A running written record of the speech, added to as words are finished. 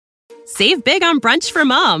Save big on brunch for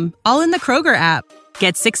mom, all in the Kroger app.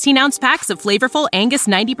 Get 16-ounce packs of flavorful Angus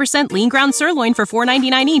 90% lean ground sirloin for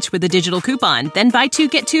 $4.99 each with a digital coupon. Then buy 2,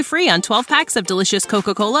 get 2 free on 12 packs of delicious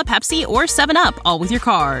Coca-Cola, Pepsi, or 7-Up, all with your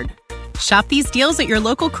card. Shop these deals at your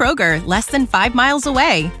local Kroger, less than 5 miles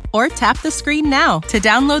away. Or tap the screen now to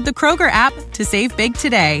download the Kroger app to save big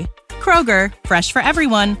today. Kroger, fresh for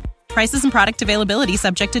everyone. Prices and product availability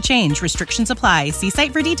subject to change. Restrictions apply. See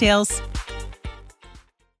site for details.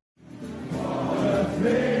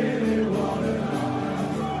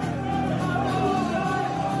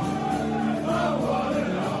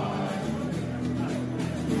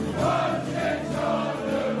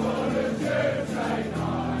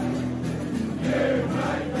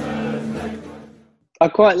 I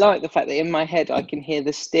quite like the fact that in my head I can hear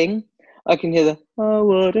the sting. I can hear the "Oh,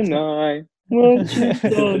 what a night, what you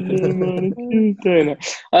done on a Tuesday night."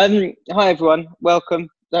 Hi everyone, welcome.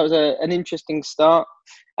 That was an interesting start.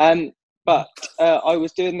 But I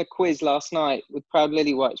was doing the quiz last night with Proud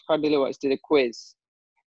Lily Whites. Proud Lily Whites did a quiz,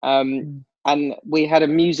 and we had a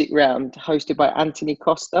music round hosted by Anthony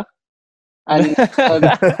Costa. And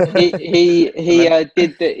he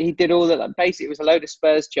did all that. Like, basically, it was a load of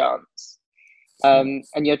Spurs chants. And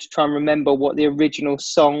you had to try and remember what the original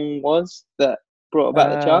song was that brought about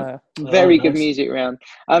the chant. Very good music round.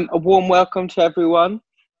 A warm welcome to everyone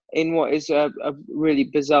in what is a really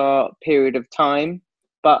bizarre period of time,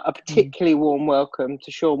 but a particularly warm welcome to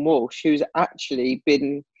Sean Walsh, who's actually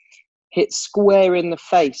been hit square in the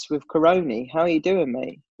face with Corona. How are you doing,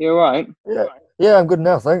 mate? You all right? Yeah, I'm good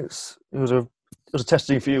now, thanks. It was a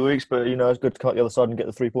testing few weeks, but it's good to come out the other side and get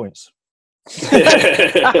the 3 points. Yeah,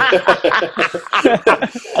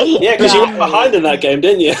 because you were behind in that game,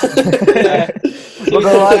 didn't you? Look,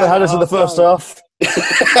 all right, they had us in the first half.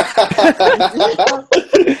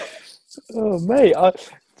 Oh, mate,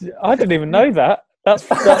 I didn't even know that. That's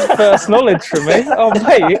first knowledge for me. Oh,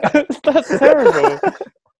 mate, that's terrible.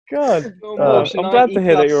 God, I'm glad to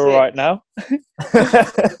hear that you're all right now.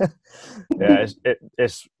 Yeah,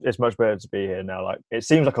 it's much better to be here now. Like, it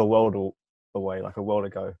seems like a world away, like a world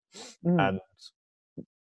ago, and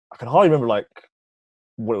I can hardly remember like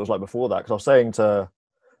what it was like before that, because I was saying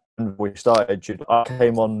when we started, I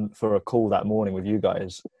came on for a call that morning with you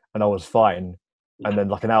guys and I was fine, and then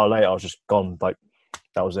like an hour later I was just gone. Like,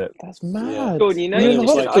 that was it. That's mad. Yeah. Gordon,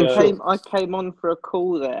 I came on for a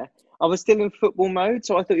call there. I was still in football mode,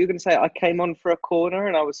 so I thought you were going to say I came on for a corner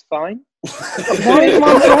and I was fine. Why am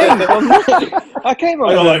I saying? I came on.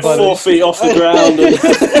 I got like 4 feet off the ground and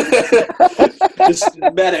just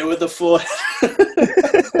met it with the foot.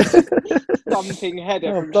 Thumping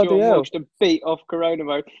header from Sean Walsh to beat off Corona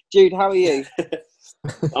mode. Jude, how are you?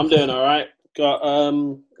 I'm doing all right. I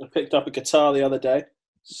picked up a guitar the other day.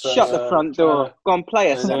 So, shut the front door. Go on,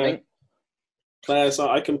 play us something. Play so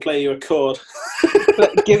I can play you a chord.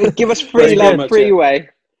 give us freeway.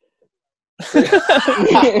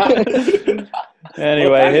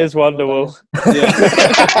 Anyway, here's Wonderwall.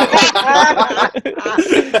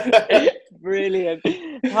 Brilliant.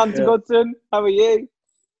 Hunter Godson, how are you?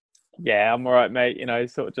 Yeah, I'm all right, mate.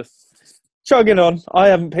 Sort of just chugging on. I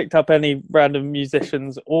haven't picked up any random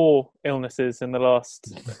musicians or illnesses in the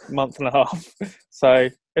last month and a half. So,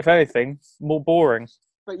 if anything, more boring.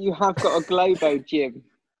 But you have got a Globo gym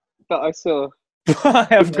that I saw. I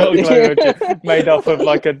have got a Globo gym made up of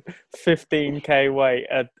like a 15k weight,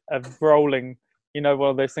 a rolling, one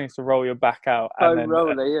of those things to roll your back out, and then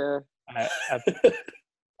roller,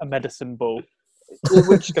 a medicine ball.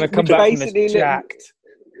 Which is going to come back from this jacked.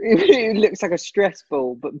 It looks like a stress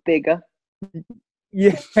ball, but bigger.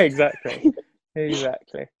 Yeah, exactly.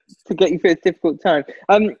 Exactly. To get you through a difficult time.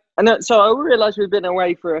 So I realised we've been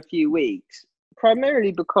away for a few weeks,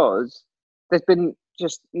 primarily because there's been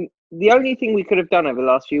just the only thing we could have done over the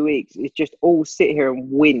last few weeks is just all sit here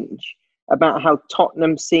and whinge about how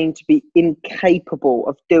Tottenham seem to be incapable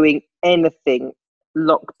of doing anything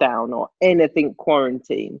lockdown or anything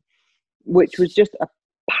quarantine, which was just a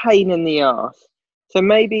pain in the arse. So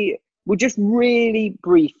maybe we'll just really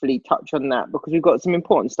briefly touch on that, because we've got some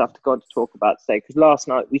important stuff to talk about today. Because last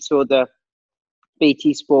night we saw the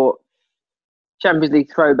BT Sport Champions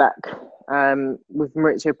League throwback with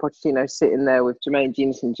Maurizio Pochettino sitting there with Jermaine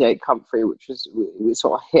Genius and Jake Humphrey, which was, we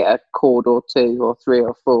sort of hit a chord or two or three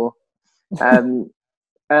or four. But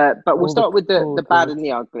we'll start with the bad and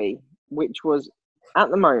the ugly, which was, at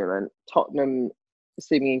the moment, Tottenham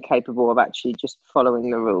seeming incapable of actually just following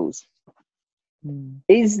the rules.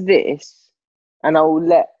 Is this, and I will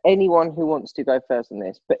let anyone who wants to go first on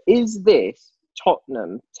this, but is this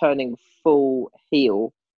Tottenham turning full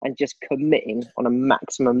heel and just committing on a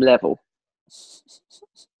maximum level?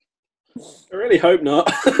 I really hope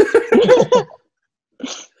not.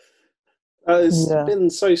 It's Yeah. been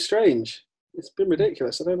so strange. It's been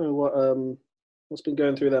ridiculous. I don't know what's been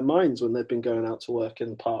going through their minds when they've been going out to work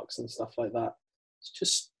in parks and stuff like that. It's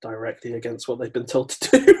just directly against what they've been told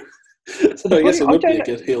to do. So I guess it would be a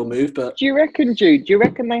good heel move, but do you reckon, Jude? Do you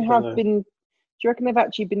reckon they have know. been? Do you reckon they've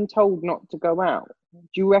actually been told not to go out? Do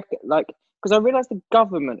you reckon, like, because I realise the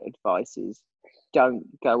government advice is don't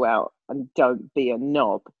go out and don't be a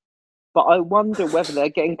knob, but I wonder whether they're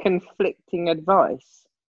getting conflicting advice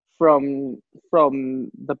from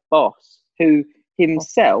the boss, who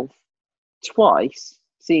himself twice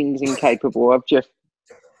seems incapable of just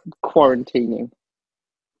quarantining.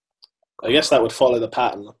 I guess that would follow the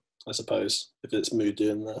pattern, I suppose, if it's Moo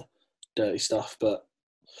doing the dirty stuff. But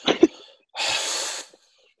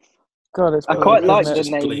God, it's I brilliant, quite like isn't the it?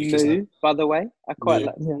 Just name bleak, isn't Moo, by the way. I quite Moo.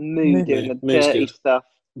 like Yeah. Moo doing the Moo's dirty good. stuff.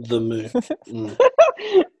 the Moo. Moo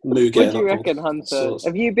What do getting you up reckon, all Hunter? sorts.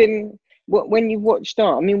 Have you been, when you've watched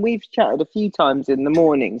Start? I mean, we've chatted a few times in the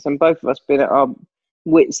mornings, and both of us been at our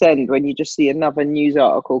wits' end when you just see another news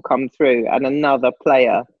article come through and another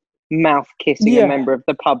player mouth kissing Yeah. a member of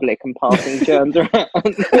the public and passing germs around.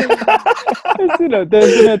 There's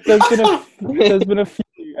been a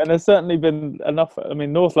few, and there's certainly been enough. I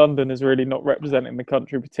mean, North London is really not representing the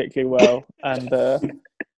country particularly well, and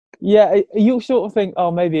yeah, you sort of think, oh,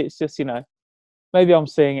 maybe it's just, maybe I'm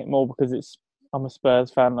seeing it more because I'm a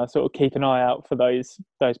Spurs fan and I sort of keep an eye out for those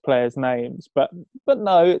players' names, but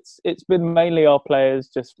no, it's been mainly our players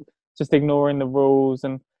just ignoring the rules.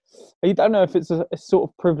 And you don't know if it's a sort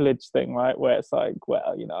of privilege thing, right? Where it's like,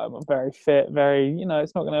 well, I'm very fit, very,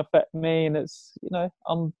 it's not going to affect me, and it's,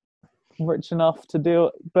 I'm rich enough to do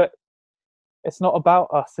it. But it's not about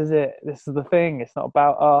us, is it? This is the thing. It's not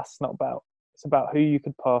about us. It's about who you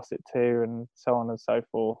could pass it to, and so on and so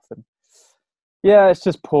forth. And yeah, it's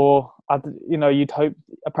just poor. You'd hope.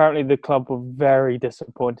 Apparently, the club were very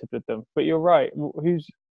disappointed with them. But you're right. Who's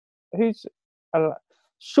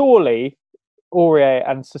surely Aurier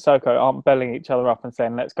and Sissoko aren't belling each other up and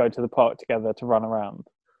saying, "Let's go to the park together to run around."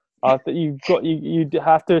 You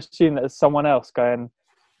have to assume that there's someone else going,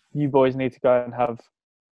 "You boys need to go and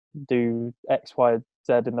do X, Y,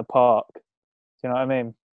 Z in the park." Do you know what I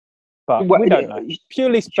mean? But we don't know.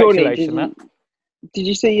 Purely speculation. Shawnee, did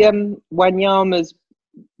you see Wanyama's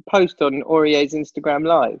post on Aurier's Instagram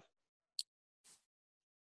Live?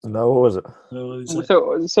 No, what was it?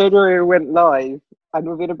 So Aurier went live, and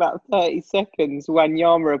within about 30 seconds,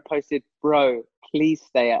 Wanyama posted, "Bro, please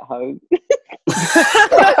stay at home."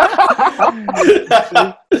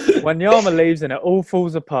 When Yama leaves and it all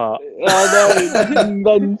falls apart. I know, it's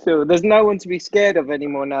mental. There's no one to be scared of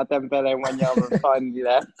anymore now. Dembele and Wanyama finally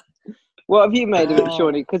left. What have you made of it,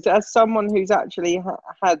 Shawnee? Because as someone who's actually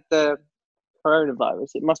had the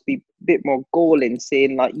coronavirus, it must be a bit more galling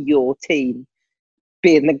seeing like your team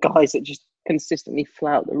being the guys that just consistently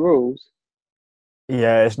flout the rules.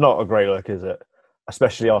 Yeah, it's not a great look, is it?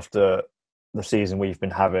 Especially after the season we've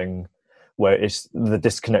been having, where it's the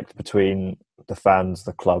disconnect between the fans,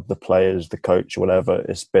 the club, the players, the coach, whatever.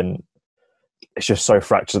 It's just so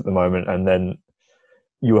fractured at the moment. And then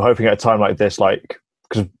you were hoping at a time like this,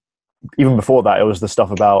 because even before that, it was the stuff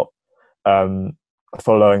about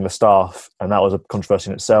following the staff, and that was a controversy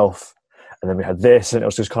in itself. And then we had this, and it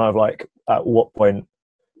was just kind of like, at what point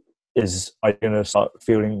are you going to start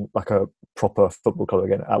feeling like a proper football club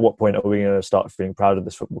again? At what point are we going to start feeling proud of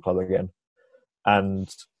this football club again? And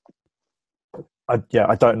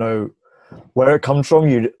I don't know where it comes from.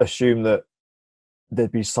 You'd assume that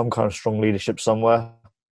there'd be some kind of strong leadership somewhere,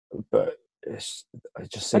 but it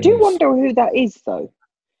just seems... I do wonder who that is, though.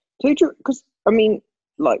 Because, I mean,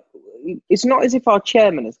 like, it's not as if our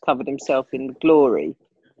chairman has covered himself in glory.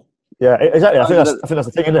 Yeah, exactly. I think that's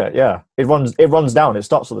the thing, isn't it? Yeah, it runs down. It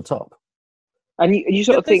starts at the top. And you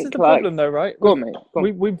sort of think, this is the like, problem, though, right? Go on, mate. Go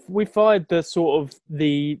on. We fired the sort of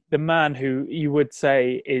the man who you would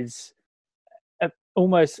say is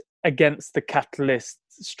almost against the capitalist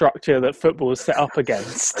structure that football is set up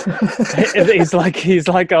against. he's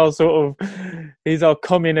like our sort of, he's our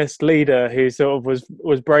communist leader who sort of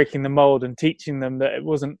was breaking the mold and teaching them that it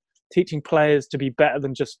wasn't teaching players to be better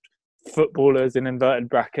than just footballers in inverted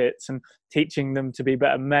brackets, and teaching them to be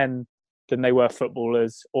better men than they were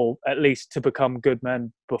footballers, or at least to become good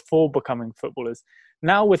men before becoming footballers.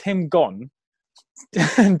 Now with him gone,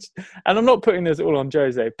 and I'm not putting this all on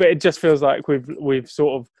Jose, but it just feels like we've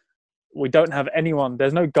sort of, we don't have anyone.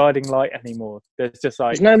 There's no guiding light anymore. There's just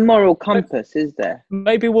like, there's no moral compass, is there?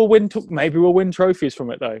 Maybe we'll win trophies from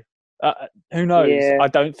it though. Who knows? Yeah. I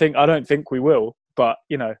don't think we will. But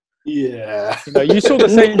Yeah. You saw the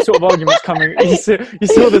same sort of arguments coming. You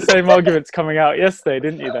saw the same arguments coming out yesterday,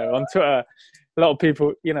 didn't you? Though on Twitter, a lot of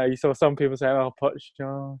people, you saw some people saying, "Oh, Poch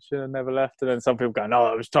should have never left," and then some people going,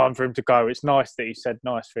 "No, it was time for him to go. It's nice that he said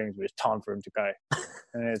nice things, but it's time for him to go."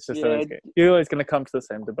 And it's just you're always going to come to the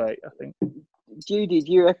same debate, I think. Judy,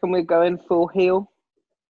 do you reckon we're going full heel?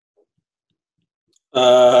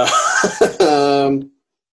 I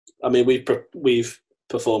mean, we've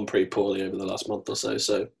performed pretty poorly over the last month or so.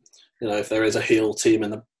 So, if there is a heel team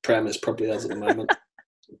in the Prem, it's probably us at the moment.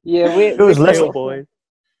 Yeah, it feels less boy.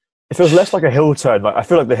 It feels less like a heel turn. Like I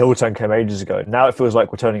feel like the heel turn came ages ago. Now it feels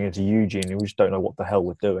like we're turning into Eugene, and we just don't know what the hell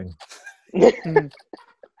we're doing.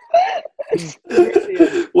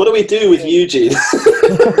 What do we do with Eugene?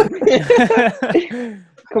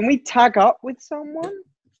 Can we tag up with someone?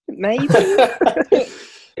 Maybe.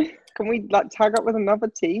 Can we tag up with another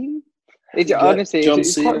team? Honestly, John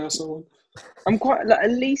Cena or someone. I'm quite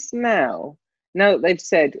at least now that they've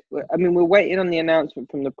said. I mean, we're waiting on the announcement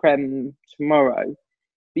from the Prem tomorrow,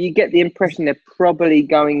 but you get the impression they're probably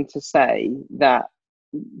going to say that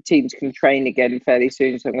teams can train again fairly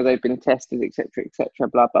soon, as long as they've been tested, etc.,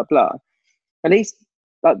 blah blah blah. At least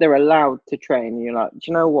they're allowed to train. And you're like, do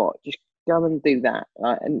you know what? Just go and do that,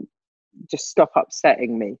 and just stop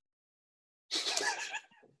upsetting me.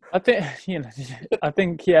 I think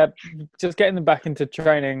just getting them back into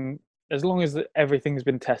training, as long as everything's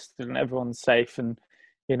been tested and everyone's safe, and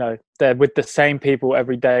they're with the same people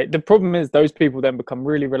every day. The problem is those people then become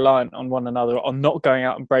really reliant on one another, on not going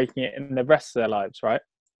out and breaking it in the rest of their lives, right?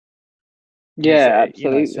 Yeah,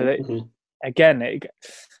 absolutely. Again,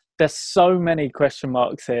 there's so many question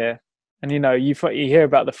marks here. And, you hear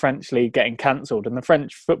about the French league getting cancelled, and the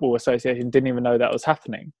French Football Association didn't even know that was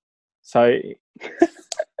happening. So...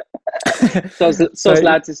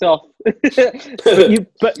 lads, it's off.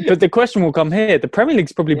 but the question will come here. The Premier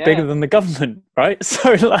League's probably bigger than the government, right?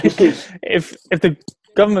 So, if the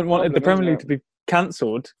government wanted the Premier League to be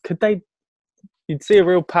cancelled, could they? You'd see a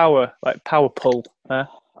real power pull. I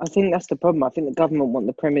think that's the problem. I think the government want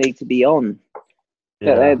the Premier League to be on.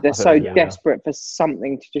 They're so desperate for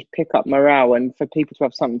something to just pick up morale and for people to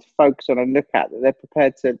have something to focus on and look at, that they're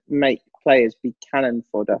prepared to make players be cannon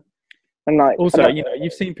fodder. And also,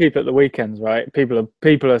 you've seen people at the weekends, right? People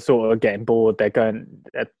are sort of getting bored. They're going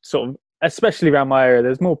sort of, especially around my area.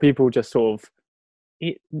 There's more people just sort of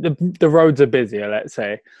the roads are busier, let's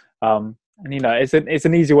say, and it's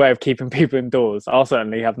an easy way of keeping people indoors. I'll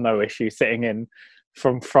certainly have no issue sitting in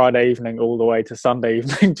from Friday evening all the way to Sunday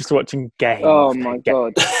evening, just watching games. Oh my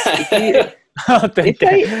god!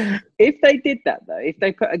 If they did that though, if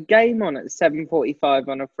they put a game on at 7:45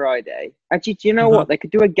 on a Friday, actually, do you know what? They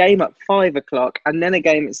could do a game at 5 o'clock, and then a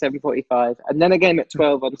game at 7:45, and then a game at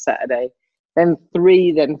 12 on Saturday, then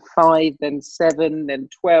 3, then 5, then 7, then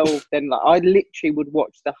 12, then I literally would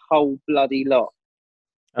watch the whole bloody lot.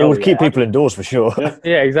 It would keep people indoors for sure.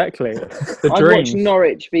 Yeah, exactly. The I'd dream. watch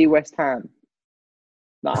Norwich v West Ham.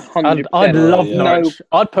 100%. I'd love Norwich.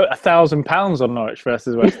 I'd put £1,000 on Norwich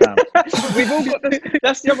versus West Ham. We've all got this.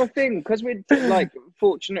 That's the other thing, because we're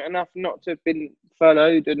fortunate enough not to have been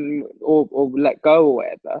furloughed or let go or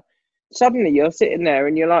whatever. Suddenly you're sitting there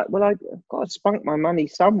and you're like, well, I've got to spunk my money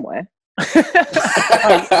somewhere. I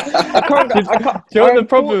can't. Do you know the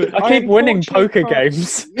problem? I keep winning poker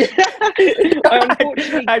games. I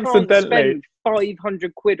unfortunately accidentally can't spend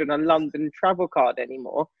 £500 on a London travel card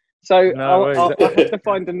anymore. So I'll have to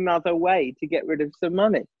find another way to get rid of some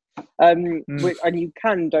money. And you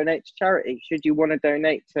can donate to charity should you want to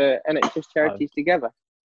donate to NHS charities together.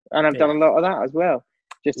 And I've done a lot of that as well.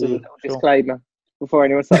 Just as a disclaimer before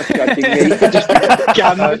anyone starts judging me. Just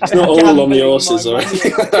it's not all on the horses or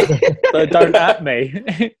anything. So don't at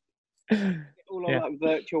me. All on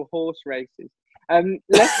virtual horse races.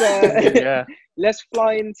 Let's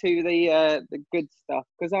fly into the good stuff,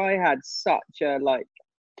 because I had such a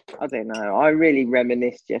I don't know. I really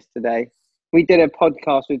reminisced yesterday. We did a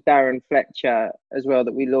podcast with Darren Fletcher as well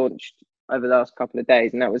that we launched over the last couple of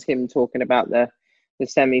days, and that was him talking about the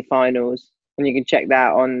semi-finals. And you can check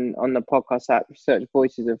that on the podcast app, search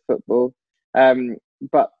Voices of Football.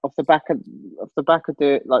 But off the back of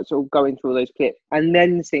the sort of going through all those clips, and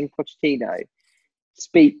then seeing Pochettino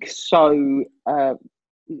speak so. It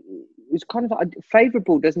was kind of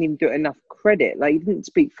favourable. Doesn't even do it enough credit. He didn't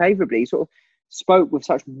speak favourably. He sort of spoke with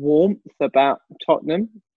such warmth about Tottenham,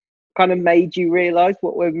 kind of made you realise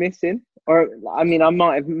what we're missing. Or, I mean, I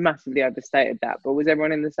might have massively overstated that, but was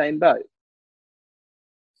everyone in the same boat?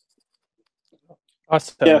 I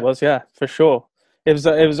certainly was, yeah, for sure. It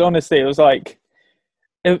was honestly, it was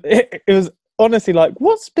honestly like,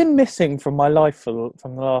 what's been missing from my life from the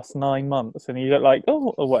last 9 months? And you look like,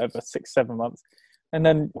 oh, or whatever, 6-7 months. And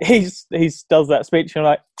then he does that speech, and you're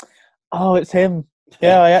like, oh, it's him.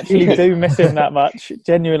 Yeah, I actually do miss him that much,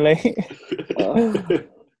 genuinely.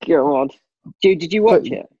 God. Did you watch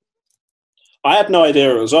it? I had no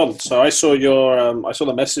idea it was on, so I saw I saw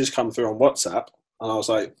the message come through on WhatsApp, and I was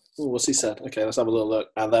like, "Oh, what's he said? Okay, let's have a little look."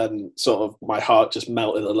 And then sort of my heart just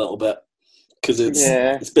melted a little bit because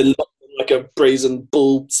it's been like a brazen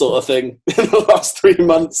bull sort of thing in the last 3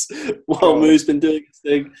 months while Moo's been doing his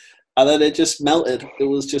thing, and then it just melted. It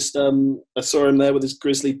was just I saw him there with his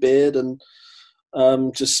grizzly beard and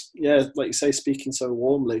just like you say, speaking so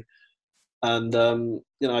warmly. And,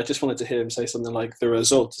 I just wanted to hear him say something like, the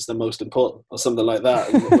result is the most important, or something like that.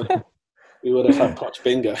 And we would have had Poch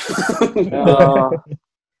bingo.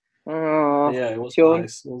 Yeah, it was Sean,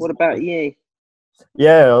 nice. what about you?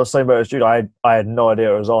 Yeah, I was saying about as Jude. I had no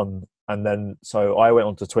idea it was on. And then, so I went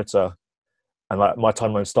onto Twitter, and like my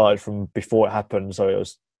timeline started from before it happened. So it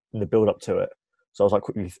was in the build up to it. So I was like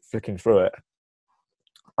quickly flicking through it.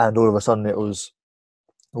 And all of a sudden it was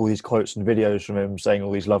all these quotes and videos from him saying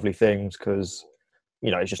all these lovely things because,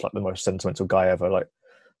 he's just like the most sentimental guy ever. Like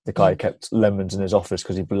the guy kept lemons in his office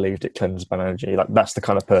because he believed it cleansed bad energy. Like that's the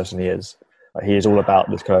kind of person he is. Like, he is all about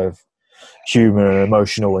this kind of human and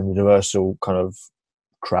emotional and universal kind of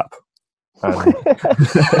crap. It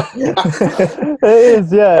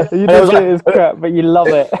is, yeah. You do think it is crap, but you love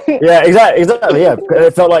it. Yeah, exactly. Yeah,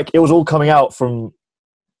 it felt like it was all coming out from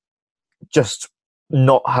just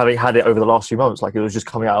not having had it over the last few months. Like it was just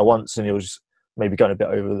coming out at once, and it was maybe going a bit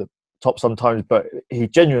over the top sometimes, but he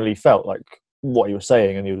genuinely felt like what he was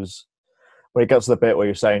saying. And he was, when it got to the bit where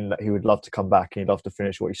he was saying that he would love to come back and he'd love to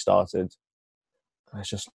finish what he started, and it's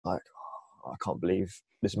just like, I can't believe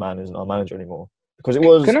this man isn't our manager anymore. Because it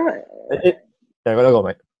was yeah, go on,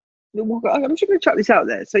 mate. I'm just going to chuck this out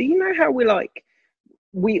there. So you know how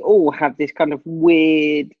we all have this kind of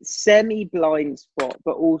weird semi-blind spot,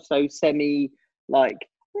 but also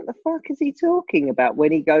what the fuck is he talking about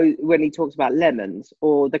when he talks about lemons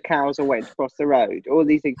or the cows are went across the road, all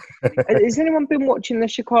these things. Has anyone been watching the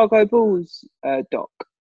Chicago Bulls doc?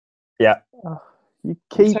 Yeah. You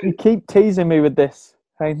keep teasing me with this,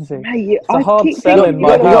 Hainsey. Hey, it's a hard sell in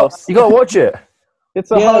my house. You got to watch it. It's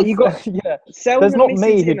a hard. There's not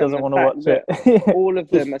me who doesn't want to watch it. All of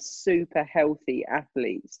them are super healthy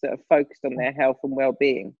athletes that are focused on their health and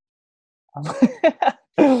well-being.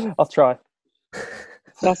 I'll try.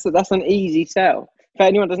 That's an easy sell. For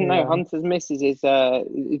anyone who doesn't know, Hunter's missus is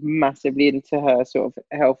massively into her sort of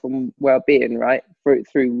health and well-being, right? Through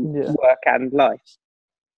work and life.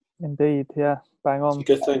 Indeed, yeah, bang on. It's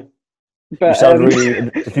a good thing. But, you sound really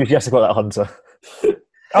enthusiastic about that, Hunter.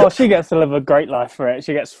 Oh, she gets to live a great life for it.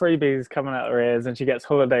 She gets freebies coming out her ears, and she gets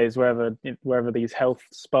holidays wherever these health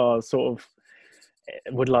spas sort of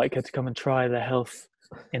would like her to come and try their health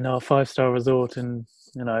in our 5-star resort in,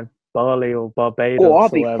 Bali or Barbados. Oh, I'll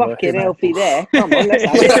be fucking healthy there. Come on, let's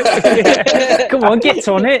have it. Come on, get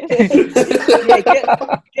on it.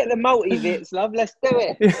 Get the multivits, love. Let's do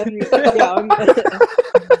it.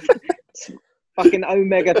 Fucking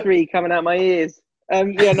omega-3 coming out my ears.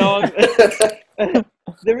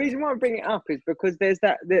 The reason why I bring it up is because there's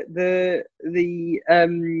the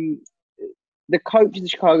coach of the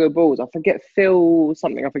Chicago Bulls. I forget Phil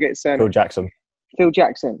something. I forget his surname. Phil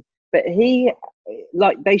Jackson. But he,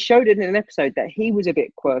 they showed it in an episode that he was a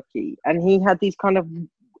bit quirky, and he had these kind of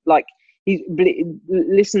he's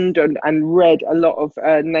listened and read a lot of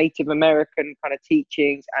Native American kind of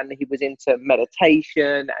teachings, and he was into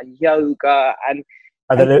meditation and yoga and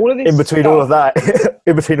then in between all of that,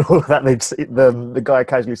 the guy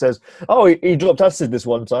casually says, "Oh, he dropped acid this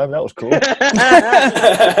one time. That was cool."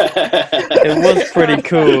 It was pretty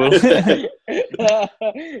cool.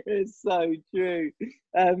 It's so true.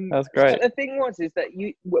 That's great. The thing is that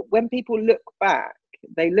when people look back,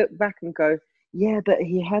 they look back and go, "Yeah, but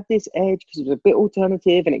he had this edge because it was a bit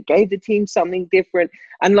alternative, and it gave the team something different."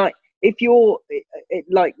 And if you're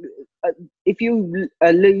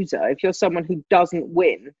a loser, if you're someone who doesn't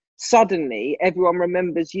win, suddenly everyone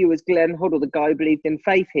remembers you as Glenn Hoddle, the guy who believed in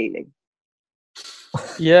faith healing.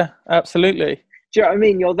 Yeah, absolutely. Do you know what I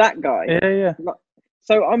mean? You're that guy. Yeah.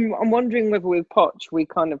 So I'm wondering whether with Poch we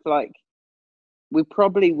kind of we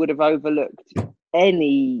probably would have overlooked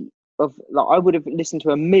any of I would have listened to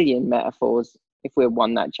a million metaphors if we had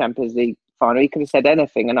won that Champions League final. He could have said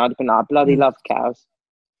anything, and I'd have been like, "I bloody love cows."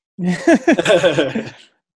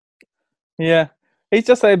 Yeah, he's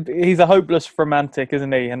a hopeless romantic,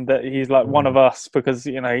 isn't he? And that he's like one of us because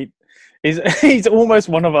he's almost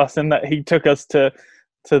one of us in that he took us to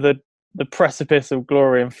the the precipice of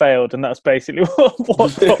glory and failed, and that's basically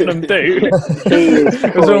what Tottenham do.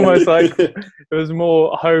 It was almost like it was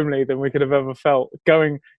more homely than we could have ever felt.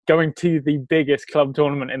 Going to the biggest club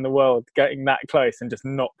tournament in the world, getting that close and just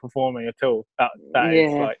not performing at all. That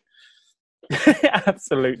is like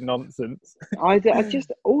absolute nonsense. I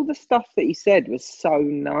just all the stuff that he said was so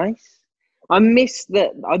nice. I miss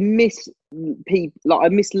people. Like I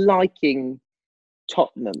miss liking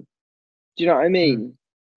Tottenham. Do you know what I mean?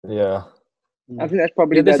 Yeah. I think that's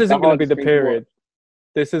probably this isn't going to be the hardest thing to period. watch.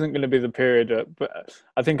 This isn't going to be the period. But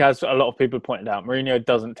I think, as a lot of people pointed out, Mourinho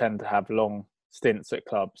doesn't tend to have long stints at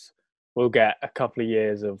clubs. We'll get a couple of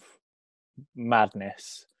years of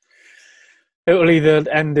madness. It will either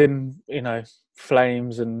end in,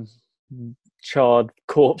 flames and charred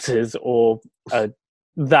corpses, or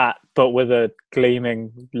that, but with a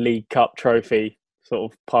gleaming League Cup trophy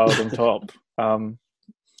sort of piled on top.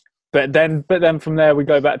 But then from there we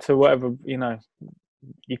go back to whatever,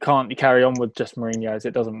 you can't carry on with just Mourinho's.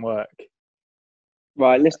 It doesn't work.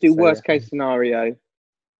 Right, let's do worst case scenario.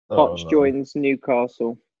 Poch joins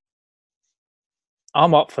Newcastle.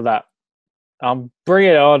 I'm up for that. Bring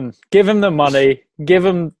it on. Give him the money.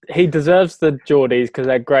 He deserves the Geordies because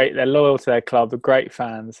they're great. They're loyal to their club. They're great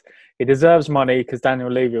fans. He deserves money because Daniel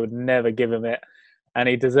Levy would never give him it. And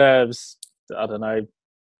he deserves, I don't know,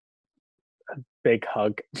 a big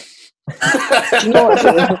hug. Do you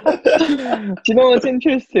know what's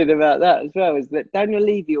interesting about that as well is that Daniel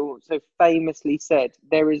Levy also famously said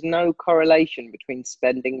there is no correlation between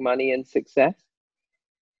spending money and success.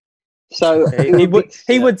 So he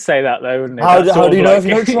would say that though, wouldn't he? How do you know if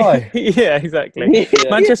you don't try? Yeah, exactly. Yeah.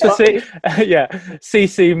 Manchester City,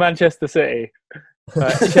 CC Manchester City,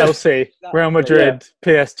 Chelsea, Real Madrid,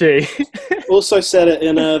 PSG. Also said it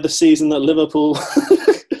in the season that Liverpool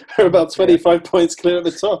are about 25 points clear at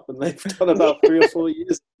the top, and they've done about 3 or 4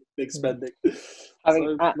 years of big spending.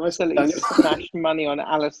 Having absolutely smashed money on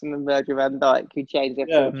Alisson and Virgil van Dijk, who changed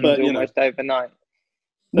their fortunes almost overnight.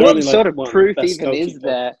 What sort of proof even is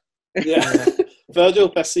there? Yeah. Virgil,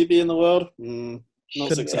 best CB in the world?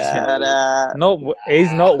 Not successful.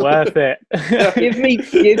 He's not worth it.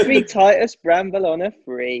 give me Titus Bramble on a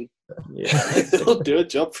free. Yeah. He'll do a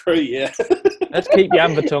job for a year. Let's keep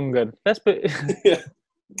Jan Vertonghen. Let's put. Yeah.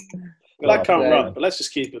 Well, I can't run, but let's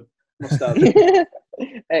just keep him. Nostalgia.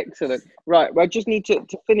 Excellent. Right. Well, I just need to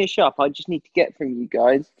finish up. I just need to get from you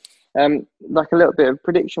guys, like a little bit of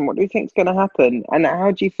prediction. What do you think is going to happen, and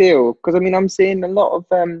how do you feel? Because I mean, I'm seeing a lot of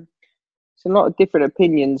different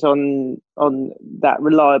opinions on that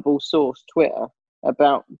reliable source, Twitter,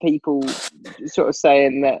 about people sort of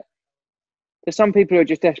saying that there's some people who are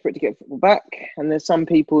just desperate to get football back, and there's some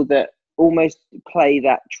people that almost play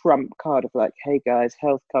that trump card of like, hey guys,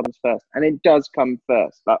 health comes first, and it does come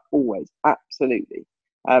first, like always, absolutely.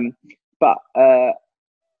 But I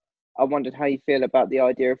wondered how you feel about the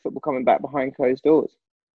idea of football coming back behind closed doors.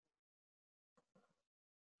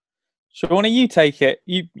 Shawnee, you take it.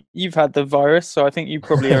 You've had the virus, so I think you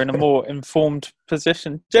probably are in a more informed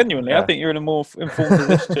position. Genuinely, I think you're in a more informed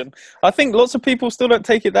position. I think lots of people still don't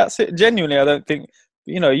take it that genuinely. I don't think,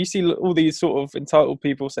 you see all these sort of entitled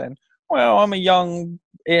people saying, well, I'm a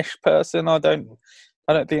young-ish person. I don't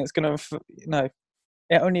think it's going to,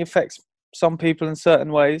 it only affects some people in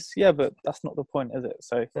certain ways. Yeah, but that's not the point, is it?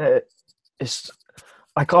 So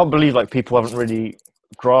I can't believe people haven't really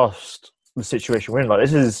grasped the situation we're in.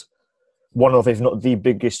 This is one of, if not the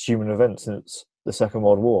biggest human event since the Second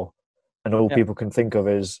World War, and all people can think of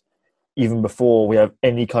is, even before we have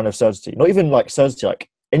any kind of certainty, not even certainty,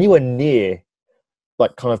 anywhere near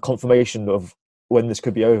kind of confirmation of when this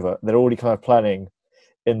could be over, they're already kind of planning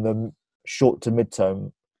in the short to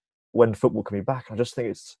mid-term when football can be back. I just think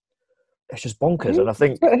it's just bonkers. And I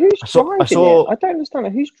think, but who's driving it? I don't understand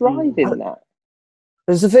it. Who's driving that?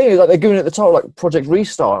 There's the thing, they're giving it the title Project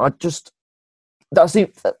Restart. That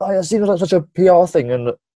seems like such a PR thing,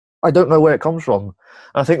 and I don't know where it comes from. And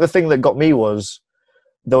I think the thing that got me was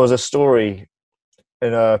there was a story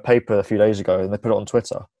in a paper a few days ago, and they put it on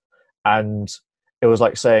Twitter, and it was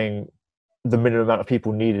saying the minimum amount of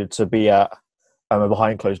people needed to be at a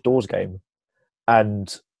behind closed doors game,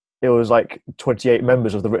 and it was 28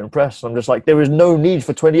 members of the written press. And I'm just there is no need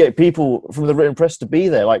for 28 people from the written press to be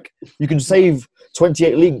there. You can save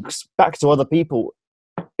 28 links back to other people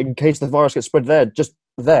in case the virus gets spread there, just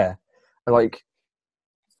there. And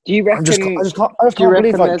do you reckon? I just can't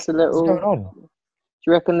believe there's a little. What's going on? Do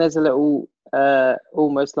you reckon there's a little,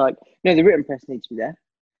 almost no, the written press needs to be there.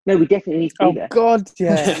 No, we definitely need to be there. Oh God,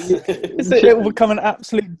 yeah. It will become an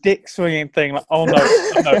absolute dick swinging thing. Oh no,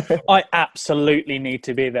 I absolutely need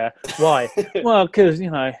to be there. Why? Well, because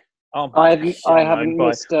I haven't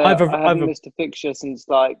missed I have missed a fixture since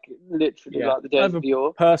like literally like the days of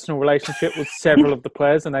yore. Personal relationship with several of the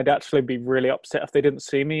players, and they'd actually be really upset if they didn't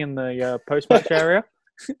see me in the post-match area.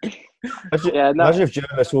 Imagine if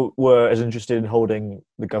journalists were as interested in holding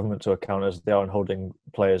the government to account as they are in holding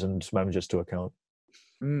players and managers to account.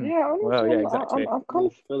 Yeah, exactly. I'm kind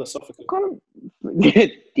of philosophical,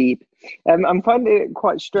 deep. I'm finding it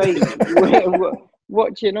quite strange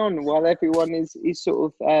watching on while everyone is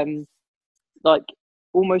sort of like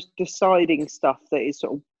almost deciding stuff that is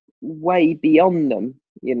sort of way beyond them.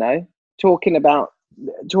 You know, talking about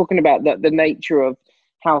the nature of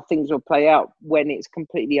how things will play out when it's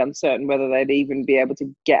completely uncertain whether they'd even be able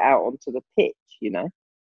to get out onto the pitch. You know.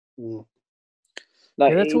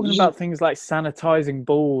 Like, they're talking about things like sanitizing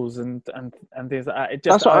balls and things like that.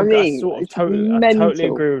 That's what I mean. I totally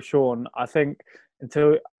agree with Sean. I think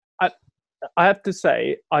I have to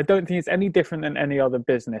say, I don't think it's any different than any other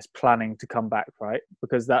business planning to come back, right?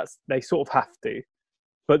 Because they sort of have to.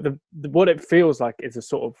 But what it feels like is a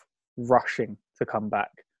sort of rushing to come back,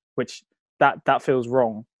 which that feels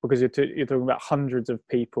wrong, because you're talking about hundreds of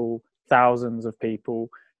people, thousands of people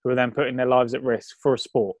who are then putting their lives at risk for a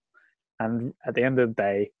sport. And at the end of the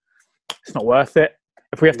day, it's not worth it.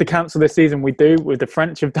 If we have to cancel this season, we do. With the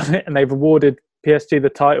French have done it and they've awarded PSG the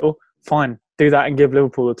title. Fine, do that and give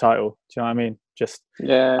Liverpool the title. Do you know what I mean?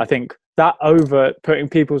 I think that over putting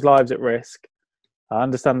people's lives at risk. I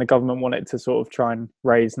understand the government wanted to sort of try and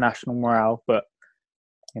raise national morale, but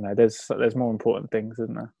you know, there's more important things,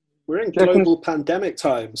 isn't there? We're in global pandemic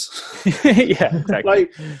times. Yeah, exactly.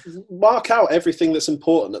 Like, mark out everything that's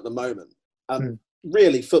important at the moment.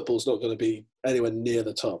 Really, football's not going to be anywhere near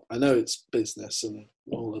the top. I know it's business and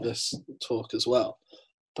all of this talk as well,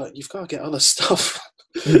 but you've got to get other stuff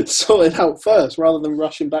sorted out first rather than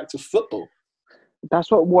rushing back to football.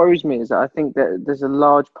 That's what worries me, is that I think that there's a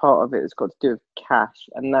large part of it that's got to do with cash,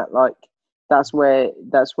 and that's where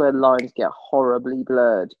lines get horribly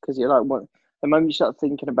blurred, because you're like, the moment you start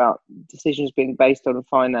thinking about decisions being based on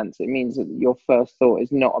finance, it means that your first thought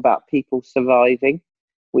is not about people surviving,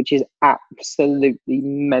 which is absolutely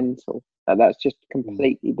mental. That's just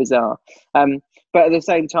completely bizarre. But at the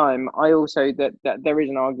same time, I also that there is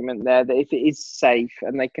an argument there that if it is safe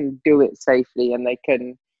and they can do it safely and they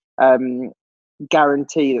can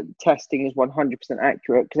guarantee that testing is 100%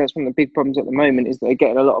 accurate, because that's one of the big problems at the moment, is that they're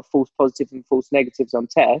getting a lot of false positives and false negatives on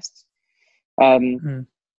tests.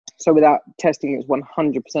 So without testing is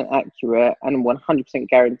 100% accurate and 100%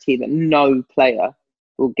 guarantee that no player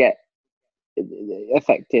will get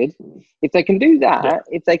affected, if they can do that,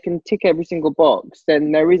 if they can tick every single box,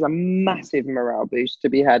 then there is a massive morale boost to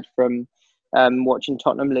be had from watching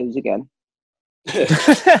Tottenham lose again.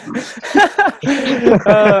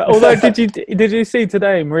 Although did you see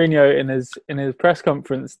today Mourinho in his press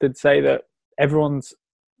conference did say that everyone's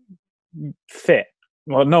fit?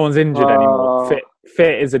 Well, no one's injured anymore.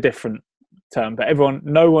 Fit is a different term, but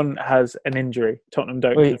no one has an injury. Tottenham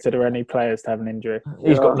don't consider any players to have an injury.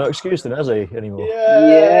 He's got no excuse then, has he, anymore?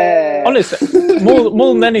 Yeah. Honestly,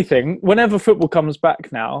 more than anything, whenever football comes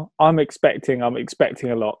back now, I'm expecting a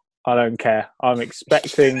lot. I don't care. I'm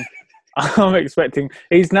expecting.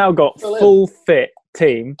 He's now got full fit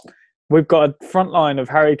team. We've got a front line of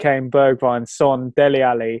Harry Kane, Bergwijn, Son, Dele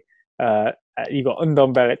Alli. You got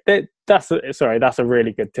Ndombele. That's a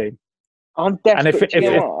really good team. I'm desperate.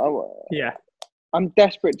 I'm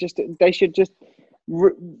desperate. They should just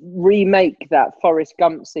remake that Forrest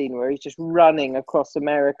Gump scene where he's just running across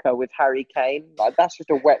America with Harry Kane. Like, that's just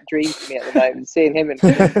a wet dream for me at the moment. Seeing him in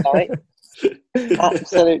light,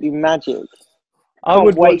 absolutely magic. I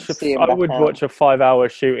would watch a 5-hour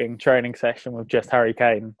shooting training session with just Harry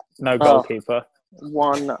Kane, no goalkeeper.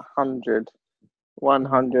 100.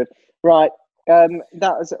 Right.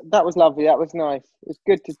 That was lovely. That was nice. It was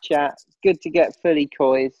good to chat. It's good to get fully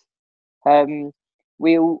coys. If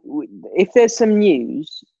there's some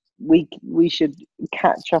news, we should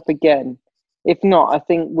catch up again. If not, I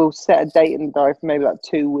think we'll set a date in the diary for maybe like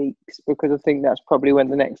 2 weeks, because I think that's probably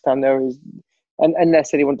when the next time there is,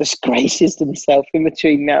 unless anyone disgraces themselves in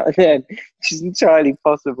between now and then, which is entirely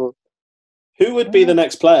possible. Who would be the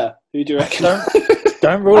next player? Who do you reckon?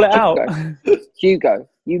 Don't rule it out. Hugo.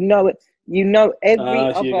 You know it. You know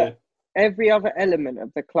every other element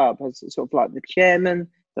of the club has sort of like the chairman,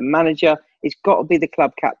 the manager. It's got to be the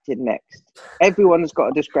club captain next. Everyone has got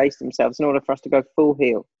to disgrace themselves in order for us to go full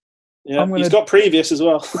heel. Yeah, he's got previous as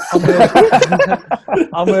well.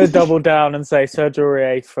 I'm going to double down and say Sergio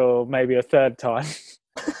Aurier for maybe a third time.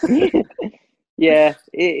 Yeah,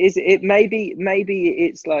 maybe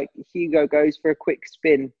it's like Hugo goes for a quick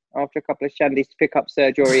spin after a couple of shandies to pick up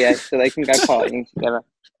Sergio Aurier so they can go partying together.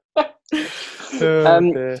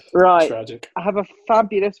 Right. Tragic. Have a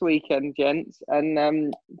fabulous weekend, gents,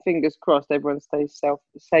 and fingers crossed everyone stays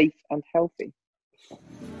safe and healthy.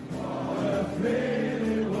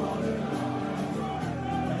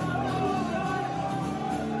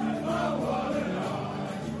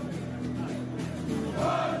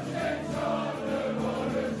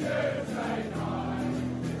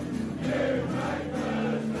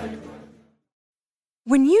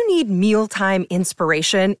 When you need mealtime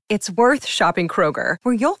inspiration, it's worth shopping Kroger,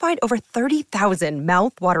 where you'll find over 30,000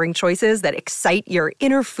 mouth-watering choices that excite your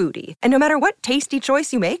inner foodie. And no matter what tasty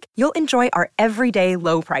choice you make, you'll enjoy our everyday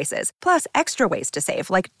low prices, plus extra ways to save,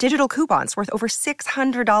 like digital coupons worth over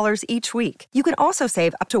 $600 each week. You can also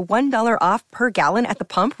save up to $1 off per gallon at the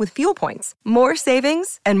pump with fuel points. More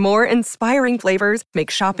savings and more inspiring flavors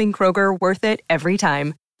make shopping Kroger worth it every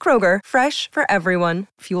time. Kroger, fresh for everyone.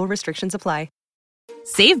 Fuel restrictions apply.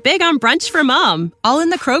 Save big on brunch for mom, all in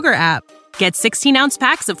the Kroger app. Get 16-ounce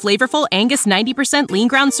packs of flavorful Angus 90% lean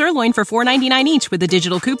ground sirloin for $4.99 each with a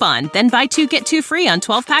digital coupon. Then buy 2, get 2 free on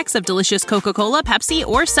 12 packs of delicious Coca-Cola, Pepsi,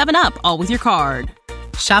 or 7-Up, all with your card.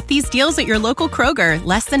 Shop these deals at your local Kroger,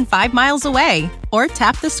 less than 5 miles away. Or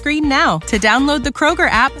tap the screen now to download the Kroger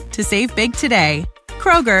app to save big today.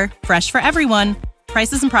 Kroger, fresh for everyone.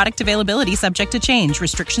 Prices and product availability subject to change.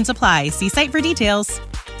 Restrictions apply. See site for details.